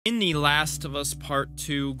In the Last of Us Part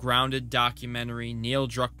 2 grounded documentary, Neil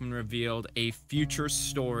Druckmann revealed a future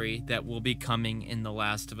story that will be coming in the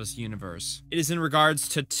Last of Us universe. It is in regards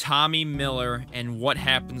to Tommy Miller and what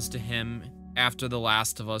happens to him after The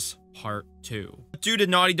Last of Us Part 2. Due to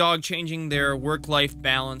Naughty Dog changing their work-life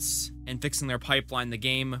balance and fixing their pipeline, the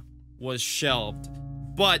game was shelved.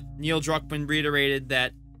 But Neil Druckmann reiterated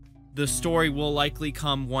that the story will likely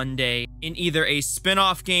come one day in either a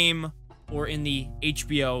spin-off game or in the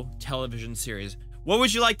HBO television series. What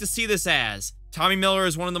would you like to see this as? Tommy Miller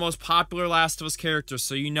is one of the most popular Last of Us characters,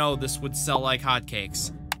 so you know this would sell like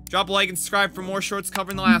hotcakes. Drop a like and subscribe for more shorts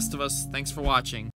covering The Last of Us. Thanks for watching.